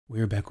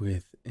We're back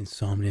with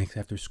Insomniacs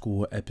After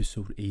School,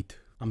 episode 8.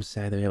 I'm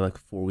sad that we have like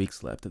 4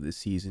 weeks left of this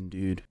season,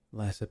 dude.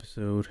 Last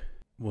episode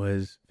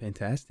was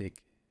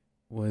fantastic.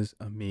 Was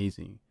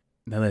amazing.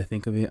 Now that I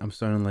think of it, I'm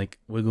starting to like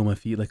wiggle my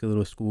feet like a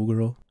little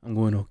schoolgirl. I'm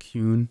going all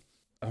cune.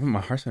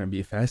 My heart's starting to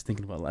beat fast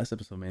thinking about last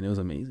episode, man. It was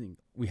amazing.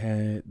 We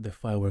had the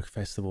firework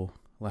festival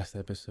last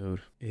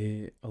episode.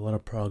 A lot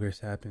of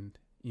progress happened.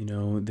 You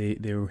know,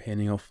 they were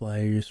handing out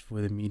flyers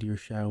for the meteor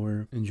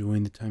shower,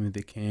 enjoying the time that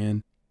they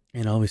can.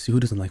 And obviously, who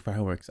doesn't like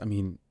fireworks? I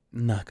mean,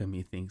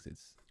 Nakami thinks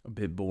it's a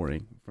bit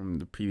boring from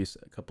the previous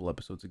couple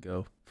episodes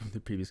ago.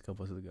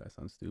 I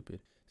sound stupid.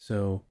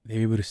 So they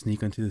were able to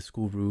sneak onto the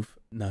school roof,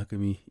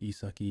 Nakami,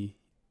 Isaki,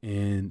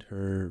 and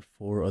her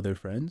 4 other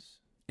friends.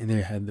 And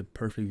they had the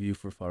perfect view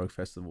for firework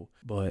festival.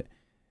 But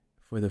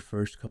for the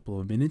first couple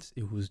of minutes,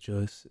 it was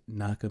just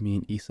Nakami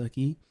and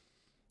Isaki.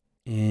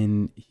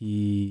 And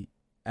he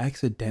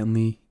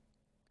accidentally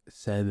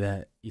said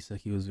that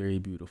Isaki was very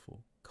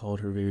beautiful.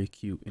 Called her very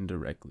cute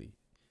indirectly.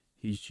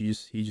 He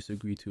just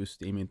agreed to a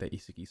statement that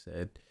Isaki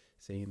said,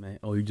 saying that,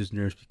 oh, you're just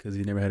nervous because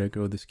you never had a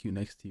girl this cute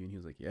next to you. And he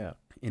was like, yeah.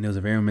 And it was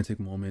a very romantic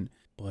moment,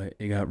 but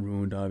it got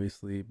ruined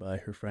obviously by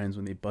her friends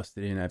when they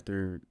busted in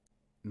after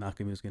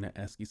Nakami was gonna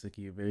ask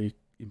Isaki a very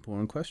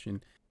important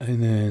question.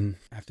 And then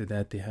after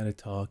that, they had a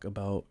talk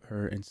about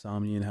her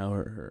insomnia and how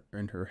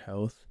her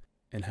health,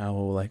 and how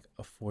like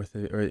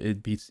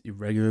it beats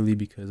irregularly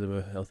because of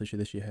a health issue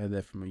that she had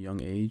that from a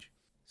young age.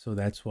 So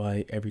that's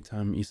why every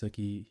time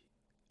Isaki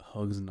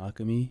hugs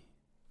Nakami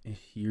and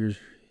hears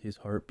his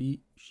heartbeat,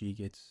 she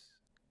gets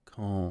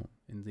calm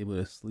and is able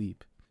to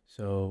sleep.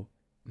 So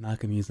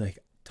Nakami's like,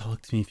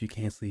 talk to me if you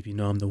can't sleep. You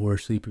know I'm the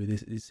worst sleeper.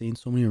 This is saying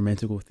so many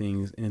romantical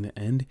things. And in the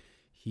end,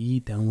 he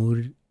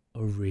downloaded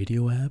a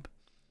radio app,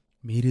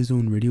 made his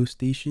own radio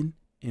station,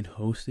 and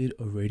hosted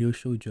a radio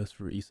show just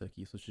for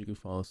Isaki so she could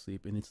fall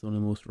asleep. And it's one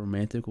of the most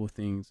romantical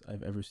things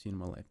I've ever seen in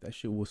my life. That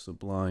shit was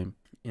sublime.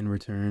 In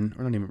return,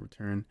 or not even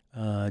return,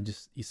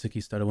 just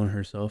Isaki started one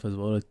herself as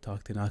well to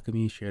talk to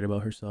Nakami, shared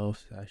about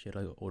herself. She had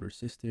like an older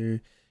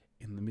sister.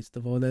 In the midst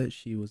of all that,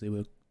 she was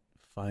able to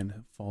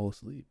fall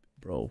asleep.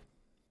 Bro,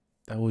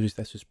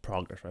 that's just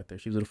progress right there.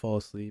 She was able to fall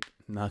asleep.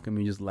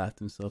 Nakami just laughed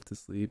himself to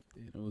sleep.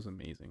 It was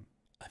amazing.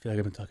 I feel like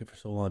I've been talking for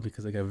so long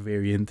because I got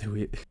very into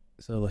it.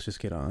 So let's just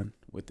get on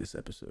with this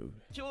episode.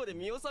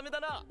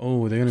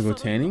 Oh, they're gonna go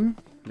tanning?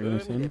 They're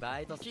gonna tanning?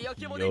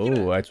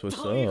 Yo, that's what's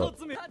up.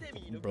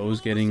 Bro's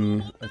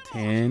getting a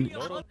tan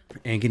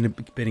and getting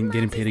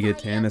paid to get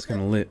a tan. That's kind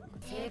of lit.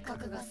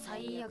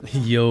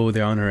 Yo,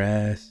 they're on her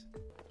ass.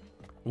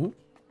 Ooh.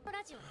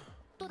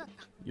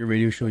 Your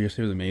radio show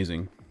yesterday was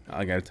amazing.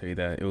 I gotta tell you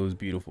that. It was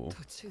beautiful.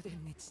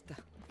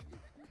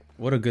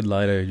 What a good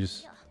lie to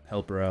just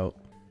help her out.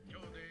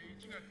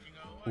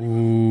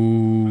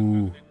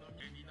 Ooh.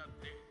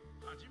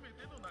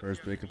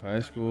 First break of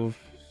high school,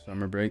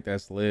 summer break,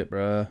 that's lit,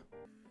 bruh.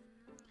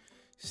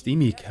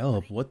 Steamy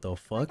kelp, what the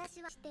fuck?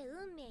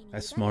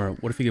 That's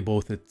smart. What if we get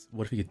both?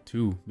 What if we get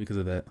 2 because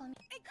of that?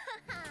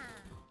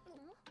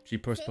 She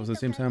proposed at the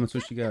same time, that's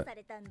what she got.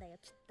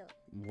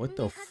 What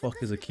the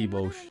fuck is a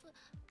kibosh?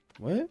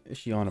 What is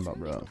she on about,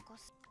 bro?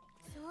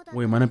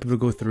 Wait, might not be able to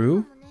go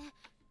through?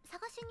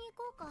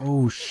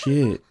 Oh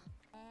shit.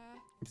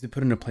 If they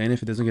put in a plan,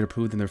 if it doesn't get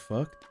approved, then they're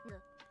fucked.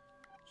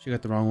 She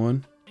got the wrong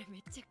one.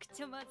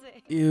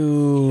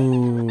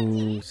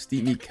 Ew,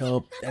 steamy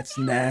kelp, that's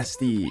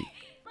nasty.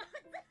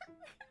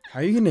 How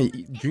are you gonna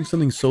drink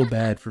something so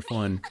bad for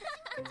fun?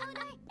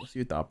 What's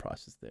your thought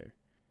process there?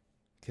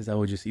 Because I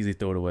would just easily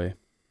throw it away.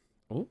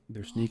 Oh,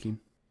 they're sneaking.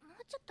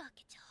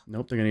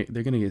 Nope,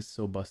 they're gonna get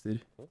so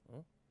busted.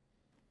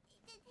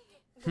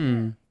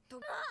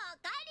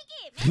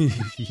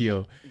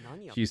 Yo,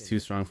 she's too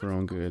strong for her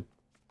own good.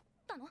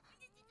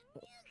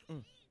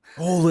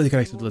 Oh, look at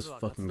that. Let's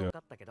fucking go.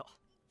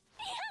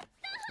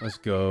 Let's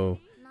go.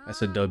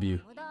 That's a W.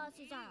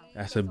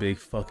 That's a big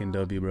fucking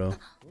W, bro.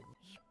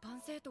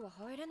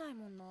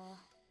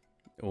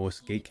 Oh, it's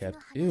gate capped.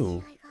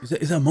 Ew.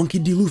 Is that Monkey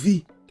D.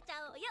 Luffy?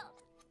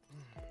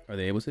 Are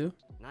they able to?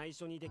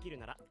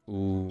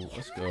 Ooh,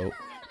 let's go.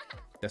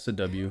 That's a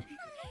W.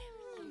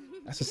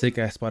 That's a sick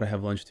ass spot to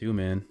have lunch too,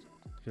 man.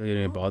 I feel like I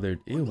didn't get bothered.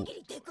 Ew.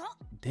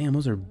 Damn,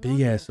 those are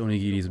big ass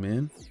onigiris,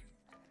 man.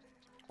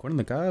 Corn on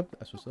the cob?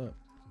 That's what's up.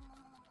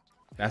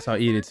 That's how I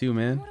eat it too,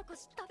 man.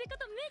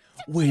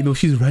 Wait, no,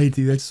 she's right,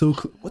 dude. That's so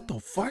cool. What the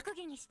fuck?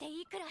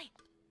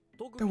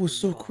 That was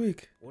so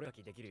quick. What?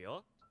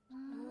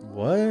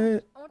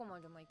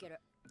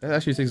 That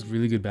actually takes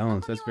really good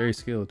balance. That's very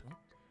skilled.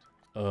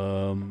 Wait,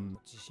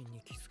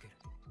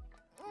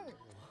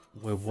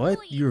 what?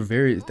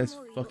 That's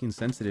fucking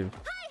sensitive.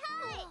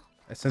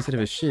 That's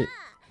sensitive as shit.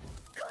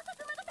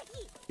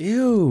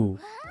 Ew.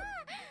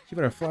 She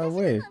better fly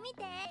away.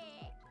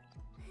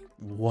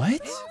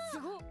 What?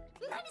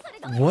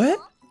 What?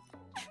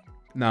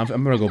 Nah,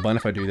 I'm gonna go blind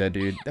if I do that,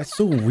 dude. That's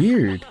so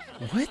weird.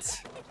 What?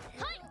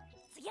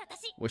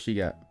 What she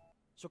got?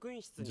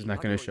 Just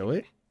not gonna show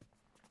it?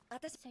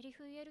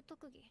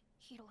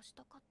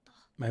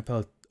 My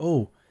pal.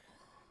 Oh,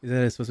 is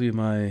that supposed to be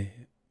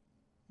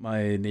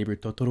my neighbor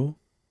Totoro?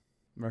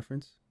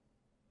 reference.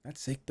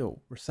 That's sick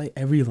though. Recite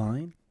every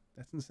line?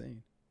 That's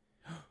insane.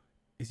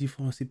 Is he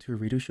falling asleep to a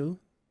radio show?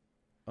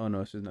 Oh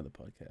no, it's just another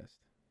podcast.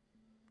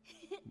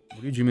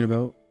 What are you dreaming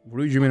about? What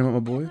are you dreaming about, my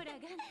boy?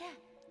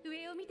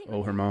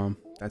 Oh, her mom.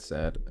 That's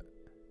sad.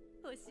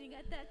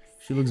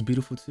 She looks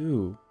beautiful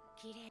too.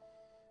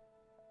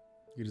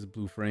 Get his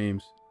blue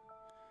frames.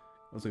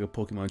 Looks like a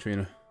Pokemon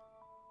trainer.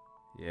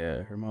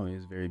 Yeah, her mom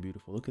is very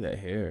beautiful. Look at that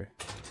hair.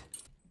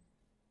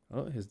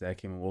 Oh, his dad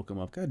came and woke him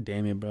up. God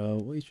damn it, bro.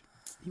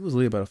 He was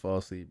literally about to fall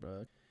asleep,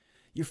 bro.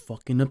 You're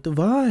fucking up the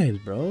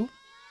vibes, bro.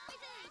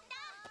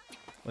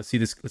 Let's see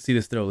this. Let's see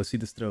this throw. Let's see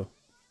this throw.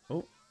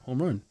 Oh,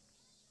 home run.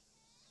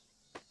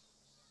 That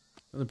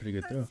was a pretty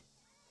good throw.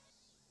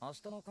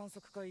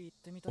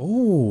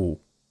 Oh.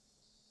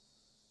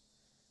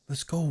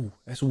 Let's go.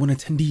 That's one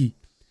attendee.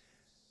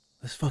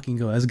 Let's fucking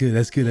go. That's good.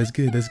 That's good. That's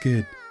good. That's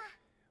good.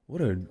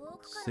 What a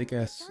sick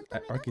ass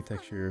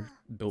architecture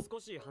built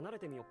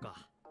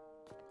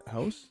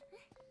house.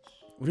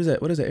 What is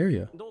that? What is that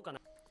area?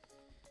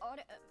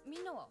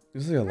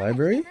 Is this like a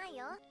library?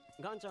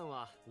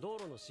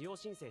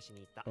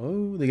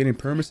 Oh, they're getting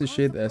permits and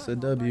shit. That's a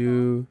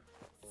W.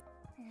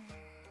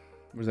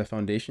 Where's that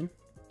foundation?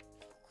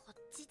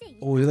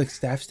 Oh, they're like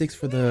staff sticks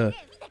for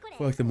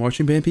like the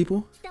marching band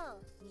people.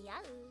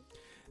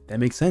 That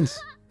makes sense.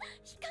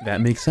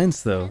 That makes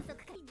sense though.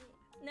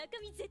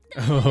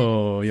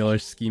 Oh, y'all are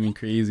scheming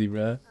crazy,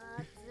 bruh.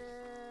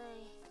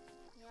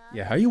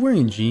 Yeah, how are you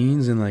wearing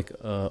jeans and like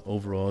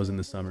overalls in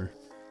the summer?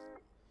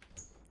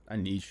 I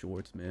need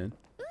shorts, man.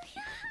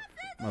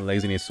 My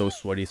legs are getting so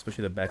sweaty,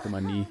 especially the back of my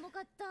knee.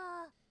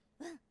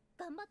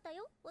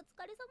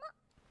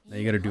 Now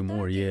you gotta do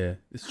more, yeah.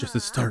 It's just a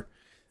start.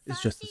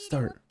 It's just a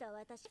start.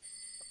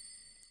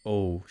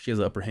 Oh, she has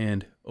the upper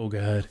hand. Oh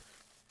god.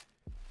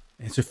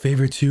 And it's her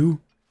favorite too.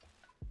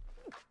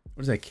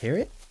 What is that,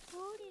 carrot?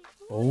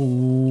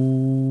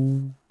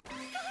 Oh.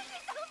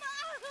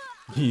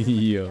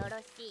 Yo.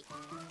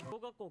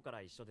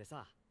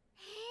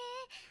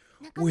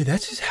 Wait,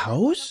 that's his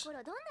house?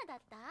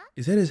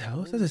 Is that his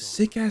house? That's a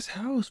sick ass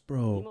house,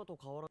 bro.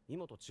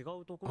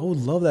 I would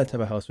love that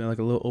type of house, man. Like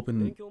a little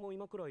open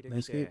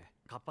landscape.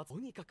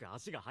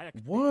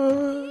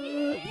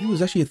 What? He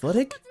was actually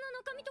athletic?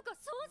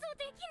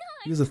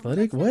 He was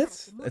athletic?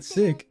 What? That's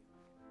sick.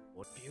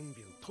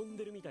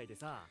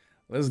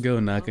 Let's go,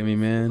 Nakami,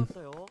 man.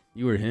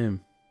 You were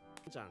him.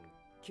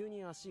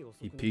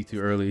 He peaked too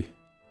early.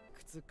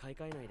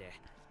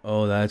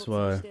 Oh, that's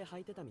why.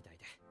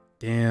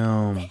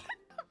 Damn.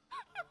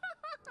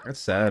 That's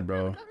sad,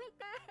 bro.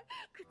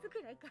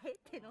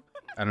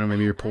 I don't know,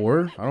 maybe you're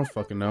poor? I don't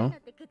fucking know.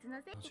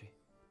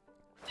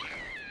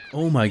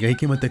 Oh my god, he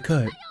came with the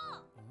cut.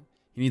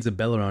 He needs a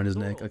bell around his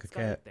neck like a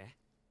cat.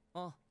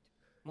 Oh,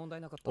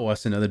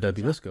 that's another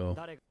W. Let's go.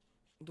 I'm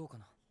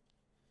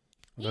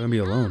not gonna be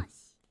alone.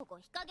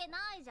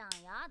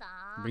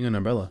 Bring an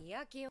umbrella.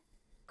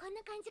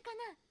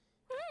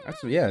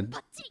 That's, yeah,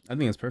 I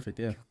think that's perfect,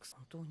 yeah.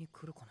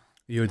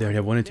 You're there, you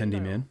have one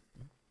attendee, man.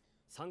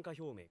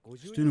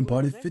 Student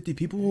body 50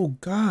 people? Oh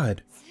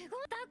god.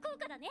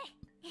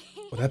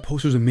 Oh, that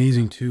poster's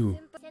amazing too.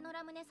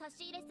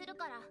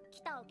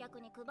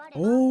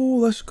 Oh,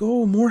 let's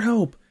go. More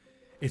help.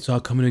 It's all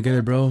coming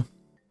together, bro.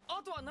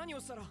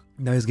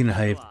 Now he's getting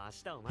hyped.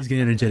 He's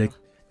getting energetic.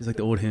 He's like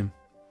the old him.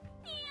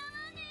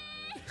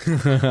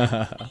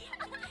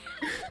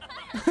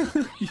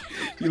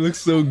 He looks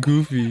so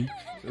goofy.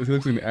 He looks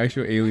like an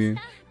actual alien.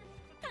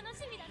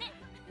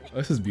 Oh,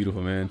 this is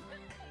beautiful, man.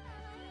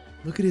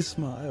 Look at his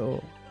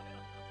smile.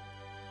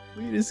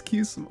 Look at his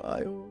cute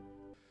smile.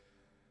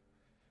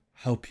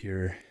 How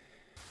pure.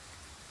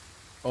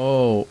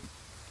 Oh.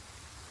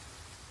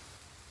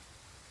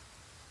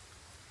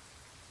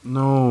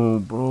 No,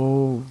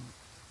 bro.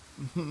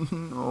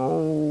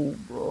 No,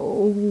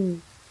 bro.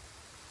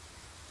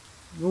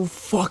 No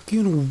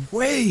fucking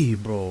way,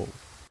 bro.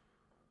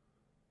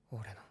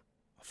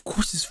 Of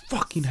course this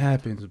fucking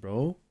happens,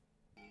 bro.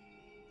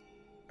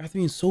 After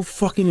being so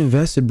fucking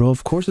invested, bro,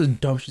 of course this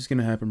dumb shit's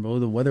gonna happen, bro.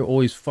 The weather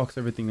always fucks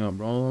everything up,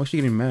 bro. I'm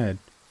actually getting mad.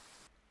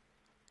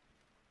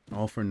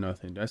 All for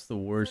nothing. That's the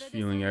worst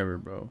feeling ever,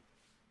 bro.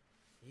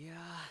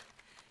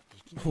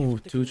 Oh,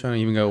 2chan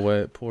even got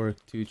wet. Poor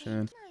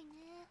 2chan.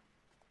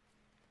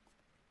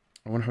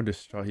 I wonder how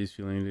distraught he's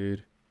feeling,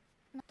 dude.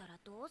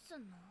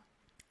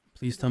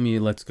 Please tell me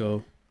let's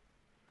go.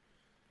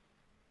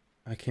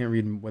 I can't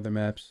read weather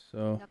maps,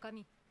 so...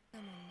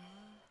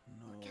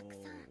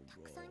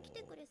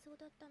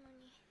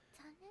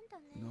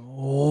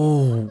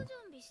 No.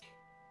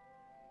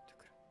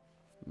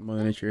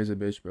 Mother Nature is a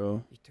bitch,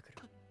 bro.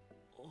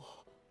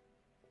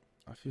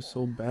 I feel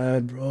so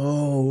bad,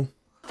 bro.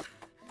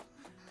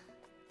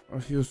 I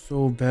feel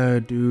so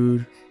bad,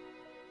 dude.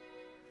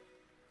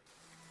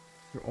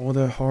 For all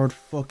that hard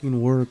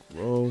fucking work,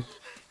 bro.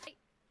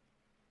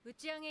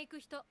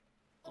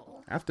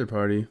 After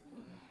party.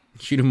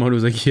 Shidomoto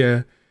was like,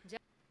 yeah.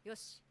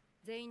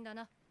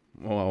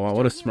 Wow,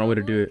 what a smart way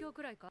to do it.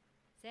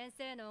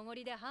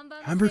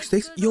 Hamburg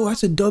steaks? Yo,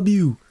 that's a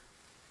W.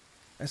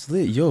 That's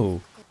lit,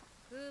 yo.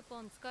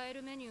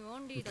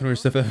 You can order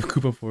stuff that have a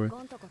coupon for it.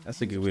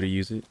 That's a good way to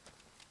use it.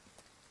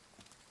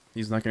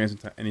 He's not gonna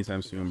answer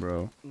anytime soon,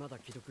 bro. Oh,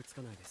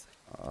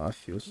 I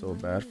feel so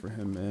bad for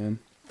him, man.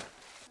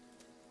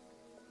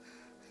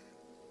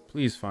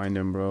 Please find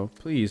him, bro.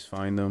 Please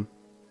find him.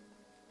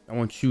 I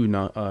want you,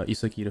 not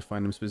Isaki, to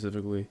find him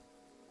specifically.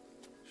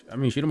 I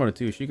mean, Shinomaru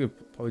too. She could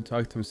probably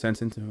talk him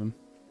sense into him.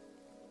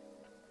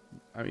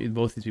 I mean,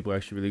 both these people are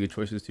actually really good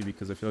choices too,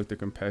 because I feel like they're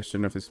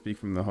compassionate enough to speak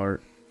from the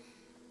heart.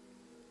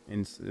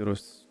 And it'll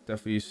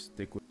definitely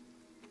stick with.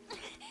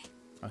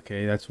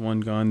 Okay, that's one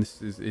gone.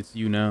 It's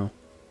you now.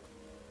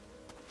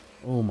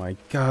 Oh my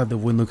god, the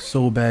wind looks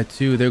so bad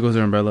too. There goes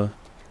her umbrella.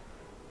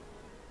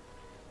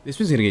 This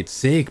one's gonna get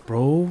sick,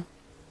 bro.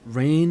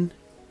 Rain.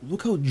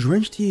 Look how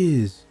drenched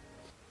he is.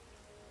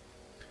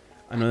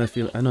 I know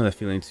that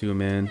feeling too,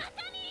 man.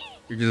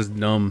 You're just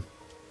numb.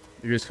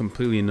 You're just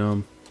completely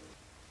numb.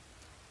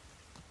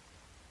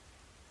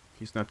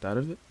 He snapped out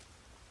of it?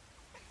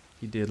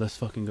 He did. Let's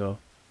fucking go.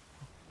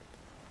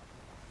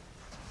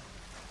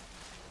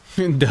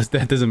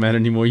 That doesn't matter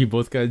anymore. You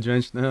both got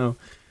drenched now.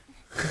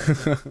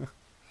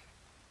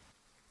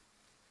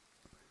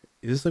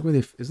 Is this like when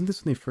they? Isn't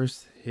this when they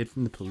first hid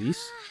from the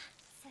police?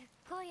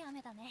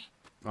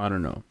 I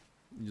don't know.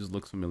 It just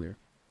looks familiar.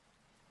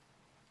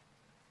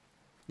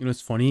 You know,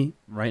 it's funny.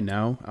 Right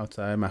now,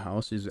 outside my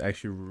house, is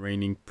actually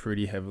raining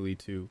pretty heavily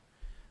too.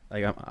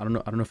 Like I don't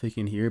know if they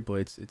can hear,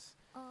 but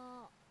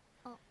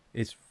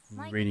it's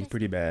raining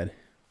pretty bad.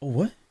 Oh,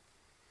 what?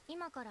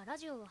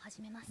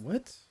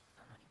 What?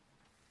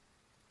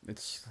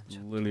 It's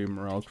literally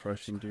morale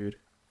crushing, dude.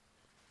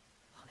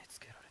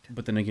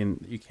 But then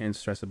again, you can't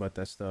stress about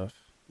that stuff.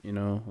 You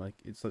know, like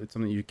it's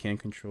something you can't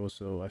control.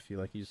 So I feel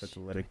like you just have to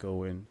let it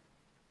go, and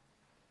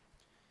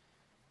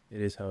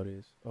it is how it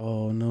is.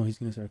 Oh no, he's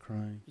gonna start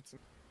crying.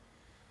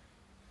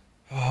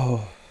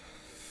 Oh.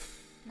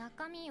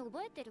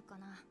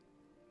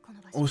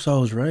 Osa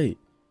was right.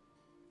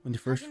 When they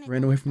first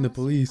ran away from the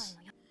police.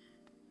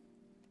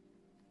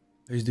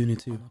 He's doing it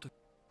too.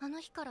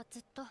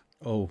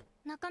 Oh.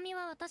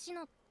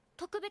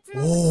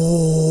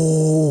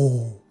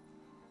 Oh.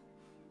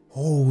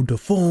 Oh, the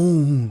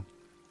phone.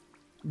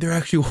 They're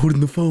actually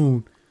holding the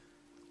phone.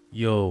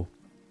 Yo.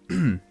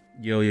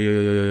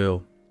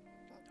 Yo.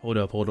 Hold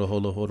up.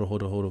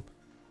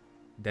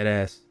 Dead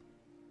ass.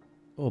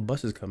 Oh, a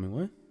bus is coming.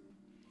 What?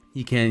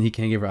 He can't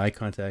give her eye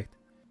contact.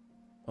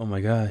 Oh my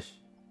gosh.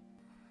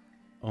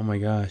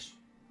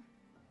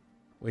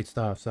 Wait,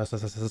 stop.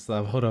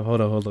 Hold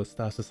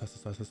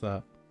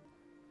up.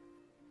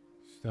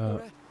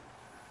 Stop.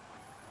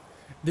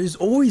 There's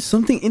always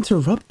something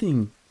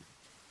interrupting.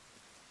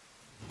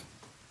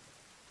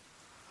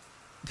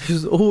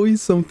 There's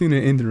always something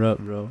to interrupt,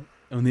 bro.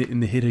 And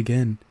they hit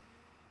again.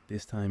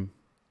 This time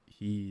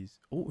he's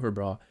her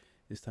bra.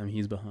 This time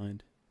he's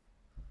behind.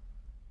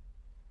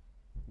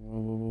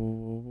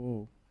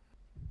 Whoa.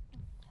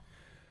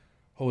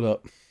 Hold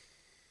up.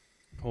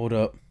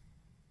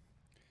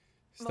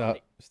 Stop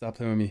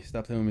playing with me.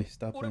 Stop playing with me.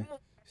 Stop playing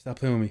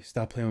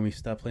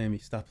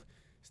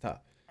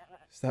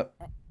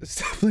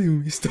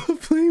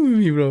with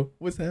me, bro.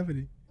 What's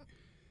happening?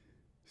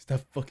 Stop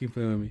fucking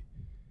playing with me.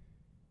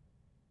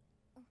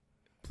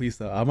 Please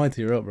stop. I might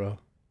tear up, bro.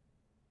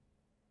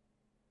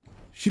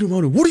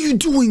 Shinomaru, what are you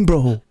doing,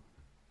 bro?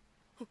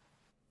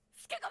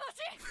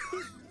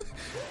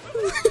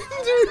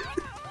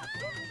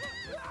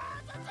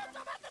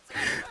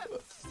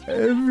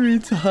 Every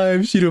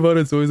time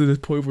Shinomaru's always at this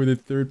point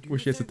where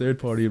she has a third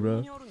party,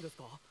 bro.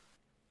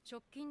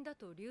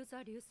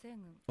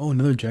 Oh,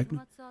 another Jack.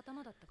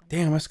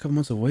 Damn, that's a couple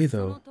months away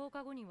though.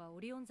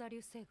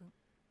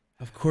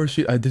 Of course,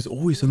 there's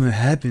always something that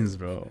happens,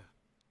 bro.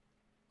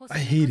 I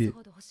hate it.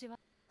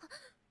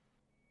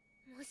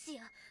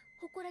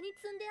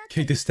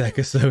 Kick the stack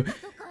of stuff.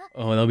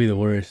 Oh, that'll be the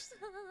worst.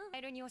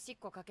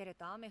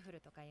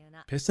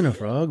 Pissed in a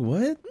frog?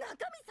 What?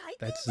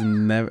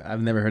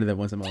 I've never heard of that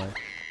once in my life.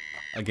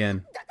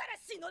 Again.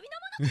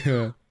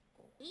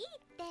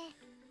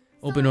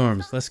 Open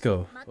arms. Let's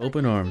go.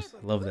 Open arms.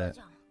 Love that.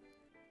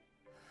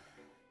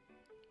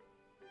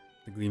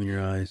 The gleam in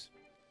your eyes.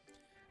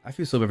 I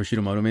feel so bad for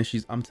Shinomaru, man.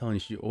 I'm telling you,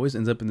 she always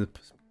ends up in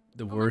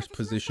the worst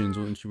positions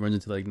when she runs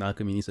into like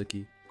Nakami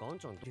Isaki.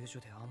 Alright,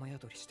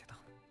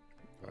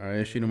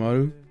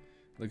 Shinomaru.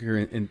 Look at her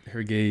in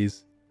her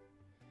gaze.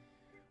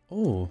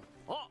 Oh.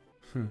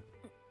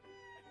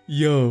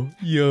 Yo.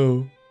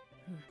 Yo.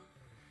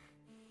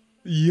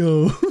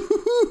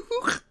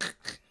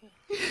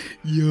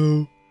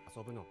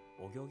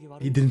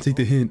 He didn't take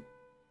the hint.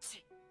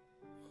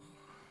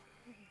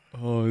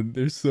 Oh,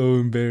 they're so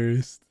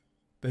embarrassed.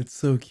 That's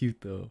so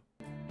cute though.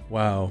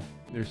 Wow,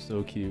 they're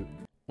so cute.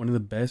 One of the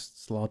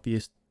best,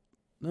 sloppiest...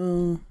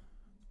 No,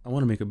 I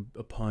want to make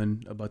a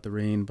pun about the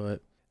rain,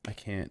 but I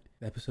can't.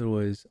 The episode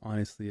was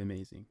honestly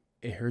amazing.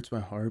 It hurts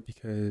my heart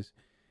because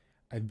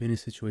I've been in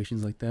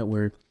situations like that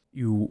where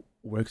you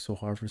work so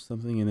hard for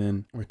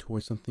something or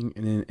towards something,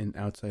 and then an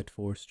outside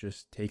force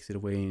just takes it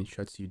away and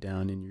shuts you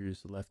down, and you're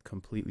just left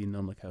completely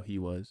numb like how he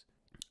was.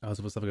 I was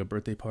supposed to have like a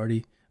birthday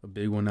party, a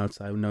big one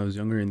outside when I was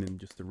younger, and then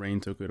just the rain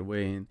took it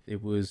away, and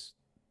it was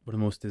one of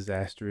the most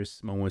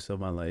disastrous moments of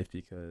my life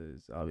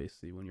because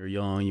obviously when you're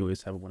young, you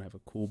always want to have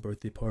a cool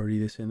birthday party,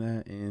 this and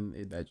that, and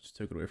that just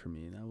took it away from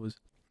me, and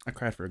I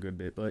cried for a good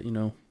bit, but you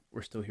know,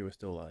 we're still here, we're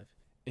still alive,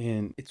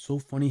 and it's so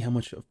funny how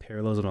much of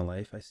parallels in my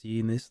life I see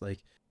in this.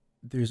 Like,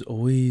 there's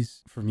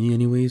always, for me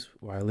anyways,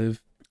 where I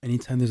live,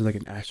 anytime there's like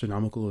an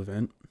astronomical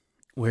event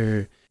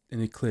where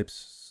an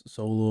eclipse,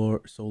 solar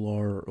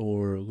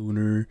or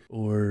lunar,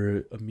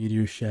 or a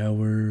meteor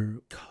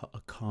shower, a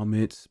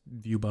comet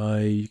view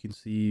by, you can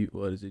see,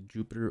 what is it,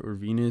 Jupiter or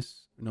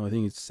Venus? No, I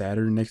think it's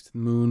Saturn next to the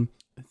moon,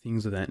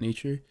 things of that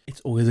nature.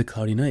 It's always a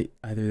cloudy night.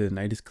 Either the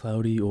night is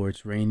cloudy or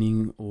it's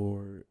raining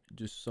or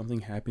just something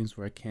happens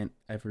where I can't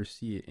ever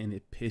see it, and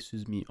it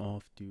pisses me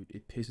off, dude.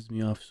 It pisses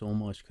me off so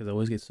much because I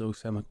always get so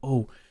excited. I'm like,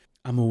 oh,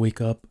 I'm gonna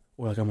wake up,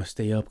 or like I'm gonna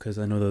stay up because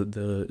I know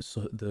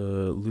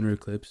the lunar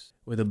eclipse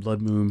or the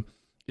blood moon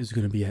is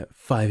gonna be at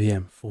 5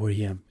 a.m., 4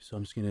 a.m. So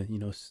I'm just gonna, you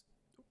know,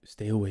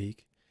 stay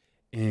awake,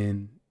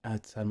 and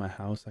outside my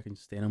house I can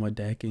stand on my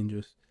deck and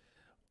just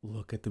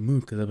look at the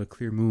moon because I have a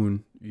clear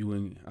moon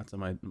viewing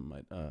outside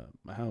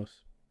my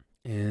house,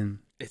 and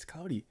it's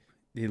cloudy.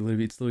 It's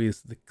literally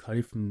the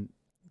cloudy from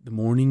the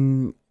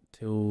morning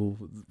till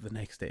the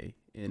next day,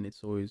 and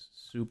it's always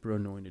super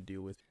annoying to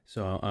deal with.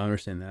 So I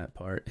understand that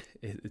part.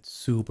 It's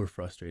super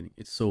frustrating.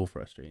 It's so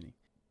frustrating,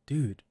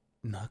 dude.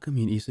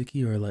 Nakami and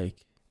Isaki are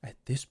like, at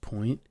this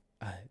point,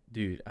 I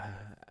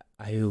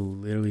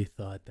literally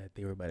thought that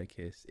they were about to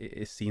kiss.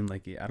 It seemed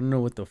like it. I don't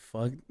know what the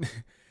fuck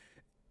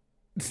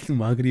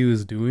Magari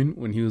was doing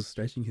when he was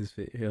stretching his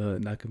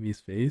Nakami's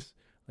face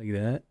like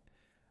that.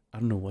 I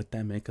don't know what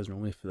that meant because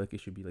normally I feel like it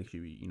should be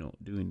you know,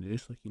 doing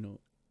this, like, you know,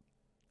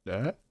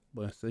 that.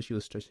 But instead she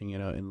was stretching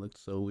it out and it looked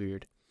so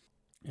weird.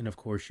 And of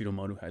course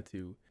Shiromaru had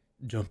to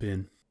jump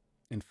in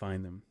and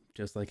find them,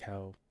 just like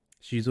how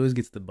she always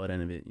gets the butt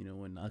end of it. You know,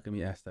 when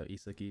Nakami asked out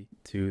Isaki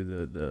to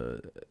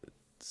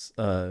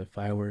the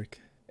firework,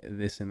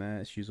 this and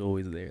that, she's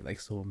always there, like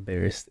so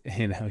embarrassed,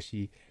 and how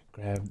she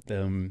grabbed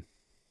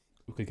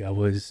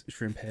Ukagawa's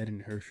shrimp head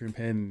and her shrimp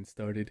head and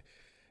started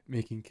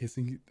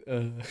kissing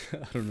I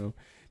don't know,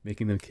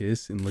 making them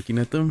kiss and looking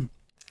at them.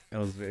 That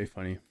was very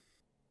funny.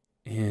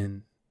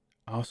 And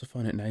I also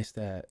found it nice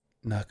that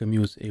Nakami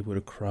was able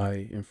to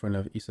cry in front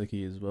of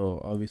Isaki as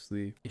well.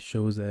 Obviously, it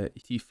shows that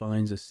he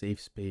finds a safe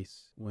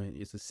space when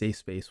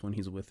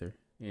he's with her,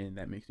 and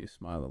that makes me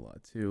smile a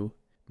lot too,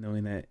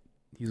 knowing that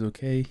he's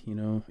okay. You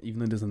know, even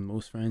though he doesn't have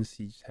most friends,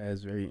 he just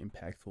has very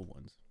impactful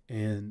ones.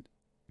 And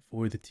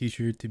for the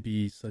teacher to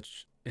be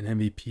such an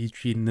MVP,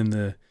 treating them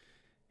to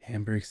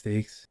hamburg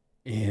steaks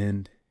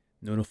and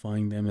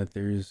notifying them that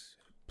there's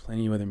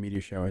plenty of other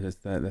meteor showers,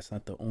 that's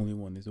not the only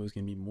one, there's always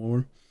gonna be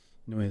more,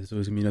 knowing there's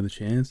always gonna be another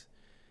chance,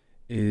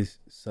 is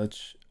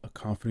such a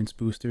confidence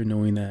booster,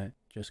 knowing that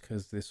just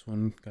because this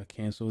one got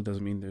canceled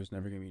doesn't mean there's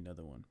never gonna be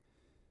another one.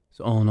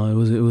 So all in all,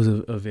 it was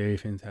a very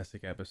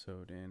fantastic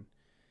episode, and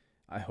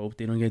I hope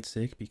they don't get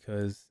sick,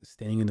 because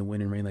staying in the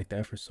wind and rain like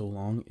that for so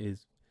long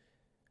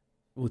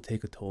will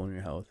take a toll on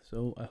your health.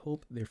 So I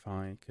hope they're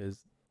fine,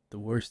 because the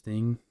worst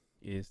thing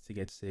is to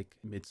get sick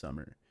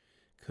midsummer,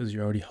 because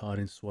you're already hot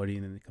and sweaty,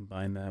 and then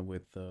combine that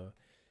with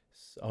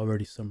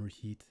already summer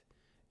heat.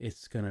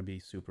 It's gonna be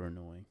super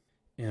annoying.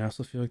 And I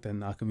also feel like that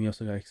Nakami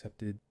also got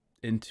accepted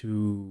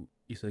into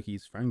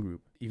Isaki's friend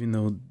group, even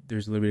though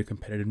there's a little bit of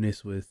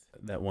competitiveness with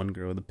that one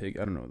girl, the pig,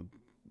 I don't know, the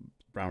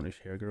brownish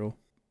hair girl.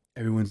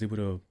 Everyone's able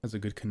to has a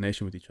good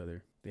connection with each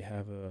other. They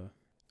have a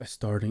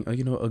starting,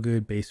 you know, a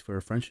good base for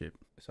a friendship.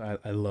 So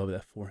I love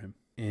that for him.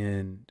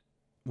 And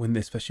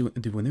especially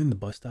when they're in the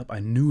bus stop, I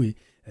knew it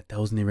that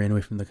was when they ran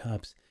away from the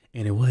cops,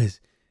 and it was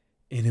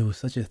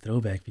such a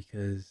throwback,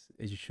 because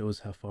it just shows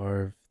how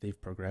far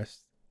they've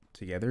progressed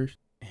together,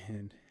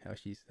 and how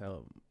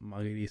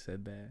Magari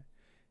said that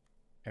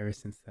ever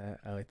since that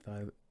I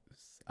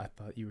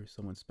thought you were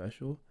someone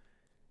special.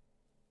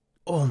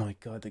 Oh my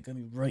god, that got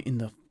me right in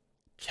the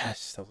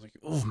chest. I was like,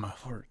 oh, my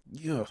heart,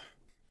 yeah.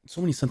 So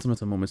many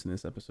sentimental moments in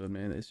this episode,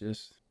 man. It's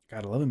just,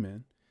 gotta love it,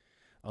 man.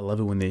 I love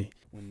it when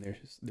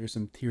there's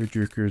some tear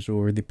jerkers,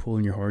 or they pull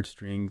in your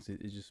heartstrings.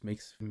 It just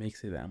makes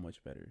it that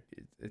much better.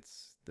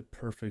 It's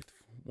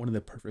one of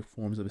the perfect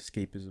forms of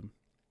escapism,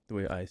 the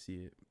way I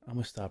see it. I'm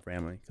gonna stop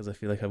rambling because I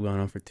feel like I've gone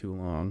on for too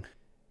long.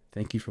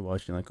 Thank you for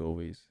watching, like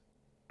always.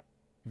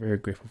 Very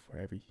grateful for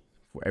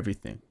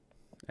everything,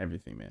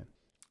 man.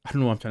 I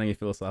don't know. I'm trying to get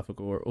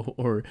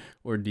philosophical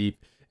or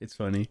deep. It's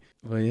funny,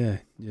 but yeah,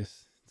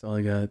 that's all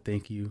I got.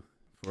 Thank you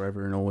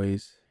forever and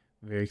always.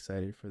 Very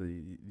excited for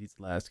these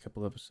last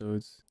couple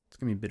episodes. It's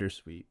gonna be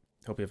bittersweet.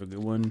 Hope you have a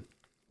good one.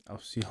 I'll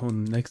see you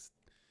on the next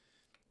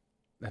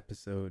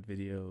episode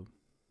video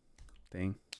thing.